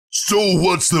So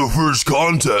what's the first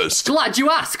contest? Glad you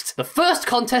asked. The first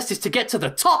contest is to get to the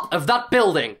top of that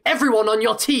building. Everyone on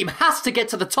your team has to get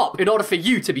to the top in order for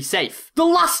you to be safe. The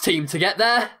last team to get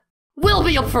there will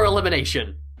be up for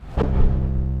elimination.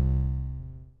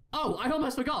 Oh, I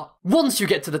almost forgot. Once you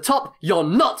get to the top, you're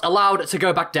not allowed to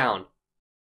go back down.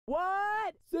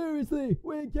 What? Seriously,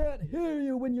 we can't hear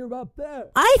you when you're up there.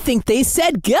 I think they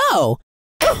said go.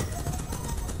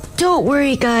 Don't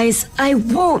worry, guys. I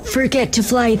won't forget to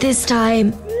fly this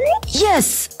time.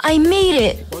 Yes, I made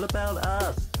it. What about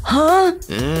us? Huh?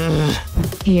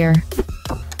 Here.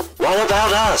 What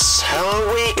about us? How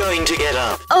are we going to get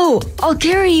up? Oh, I'll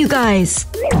carry you guys.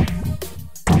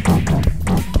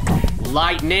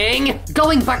 Lightning!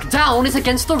 Going back down is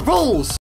against the rules!